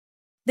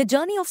The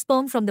journey of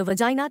sperm from the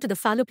vagina to the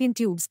fallopian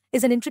tubes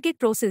is an intricate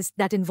process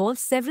that involves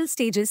several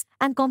stages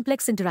and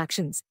complex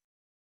interactions.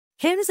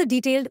 Here is a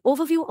detailed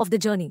overview of the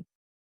journey.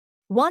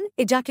 1.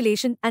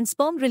 Ejaculation and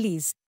sperm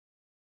release.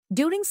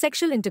 During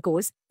sexual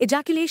intercourse,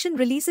 ejaculation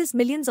releases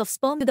millions of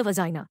sperm to the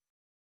vagina.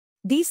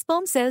 These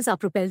sperm cells are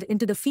propelled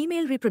into the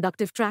female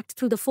reproductive tract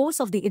through the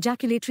force of the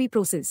ejaculatory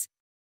process.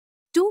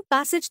 2.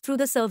 Passage through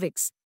the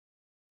cervix.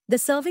 The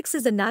cervix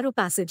is a narrow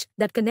passage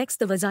that connects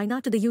the vagina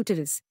to the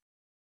uterus.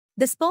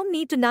 The sperm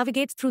need to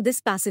navigate through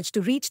this passage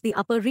to reach the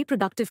upper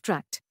reproductive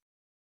tract.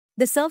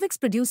 The cervix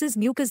produces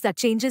mucus that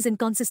changes in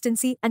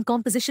consistency and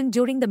composition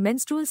during the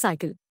menstrual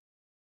cycle.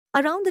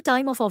 Around the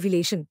time of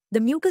ovulation,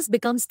 the mucus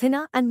becomes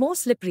thinner and more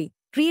slippery,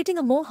 creating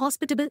a more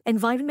hospitable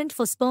environment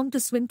for sperm to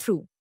swim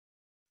through.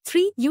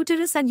 3.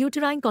 Uterus and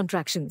uterine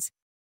contractions.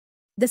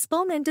 The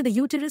sperm enter the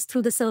uterus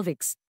through the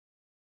cervix.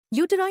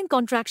 Uterine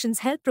contractions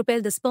help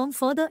propel the sperm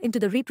further into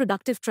the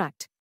reproductive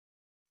tract.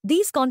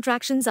 These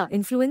contractions are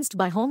influenced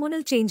by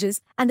hormonal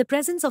changes and the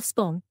presence of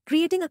sperm,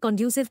 creating a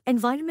conducive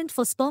environment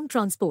for sperm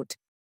transport.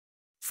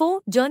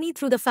 4. Journey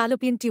through the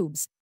fallopian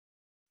tubes.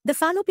 The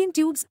fallopian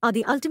tubes are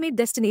the ultimate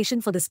destination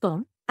for the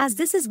sperm, as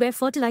this is where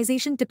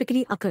fertilization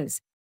typically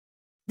occurs.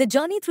 The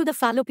journey through the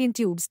fallopian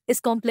tubes is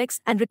complex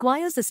and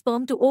requires the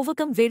sperm to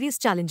overcome various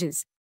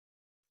challenges.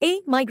 A.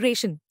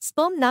 Migration.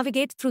 Sperm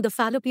navigate through the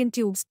fallopian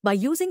tubes by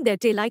using their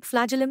tail-like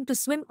flagellum to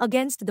swim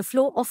against the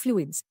flow of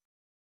fluids.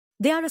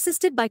 They are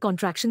assisted by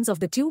contractions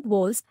of the tube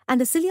walls and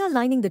the cilia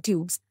lining the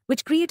tubes,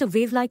 which create a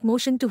wave-like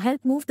motion to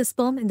help move the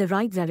sperm in the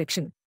right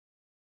direction.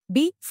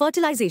 B.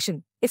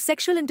 Fertilization. If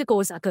sexual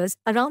intercourse occurs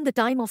around the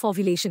time of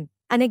ovulation,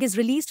 an egg is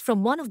released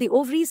from one of the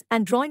ovaries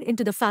and drawn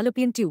into the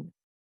fallopian tube.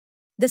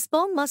 The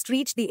sperm must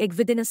reach the egg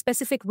within a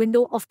specific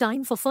window of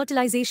time for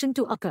fertilization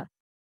to occur.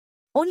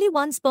 Only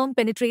one sperm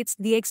penetrates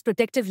the egg's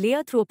protective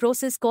layer through a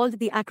process called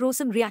the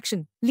acrosome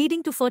reaction,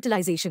 leading to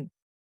fertilization.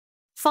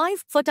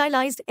 5.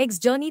 Fertilized eggs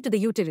journey to the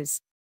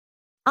uterus.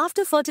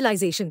 After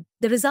fertilization,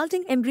 the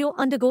resulting embryo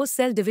undergoes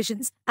cell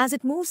divisions as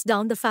it moves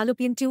down the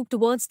fallopian tube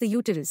towards the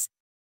uterus.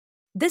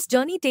 This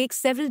journey takes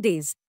several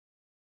days.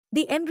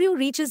 The embryo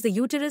reaches the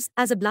uterus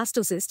as a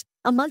blastocyst,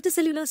 a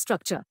multicellular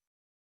structure.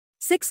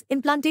 6.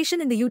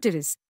 Implantation in the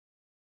uterus.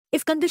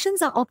 If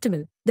conditions are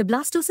optimal, the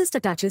blastocyst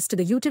attaches to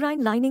the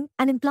uterine lining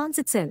and implants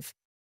itself.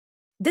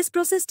 This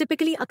process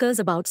typically occurs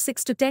about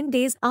 6 to 10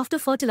 days after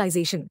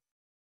fertilization.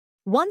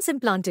 Once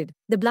implanted,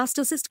 the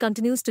blastocyst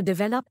continues to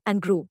develop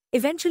and grow,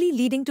 eventually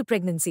leading to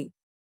pregnancy.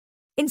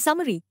 In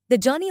summary, the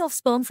journey of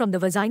sperm from the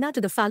vagina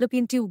to the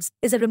fallopian tubes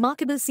is a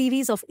remarkable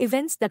series of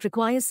events that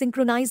requires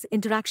synchronized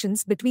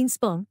interactions between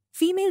sperm,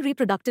 female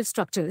reproductive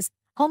structures,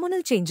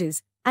 hormonal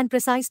changes, and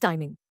precise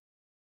timing.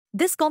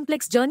 This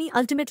complex journey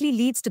ultimately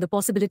leads to the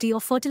possibility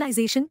of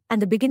fertilization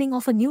and the beginning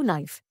of a new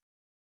life.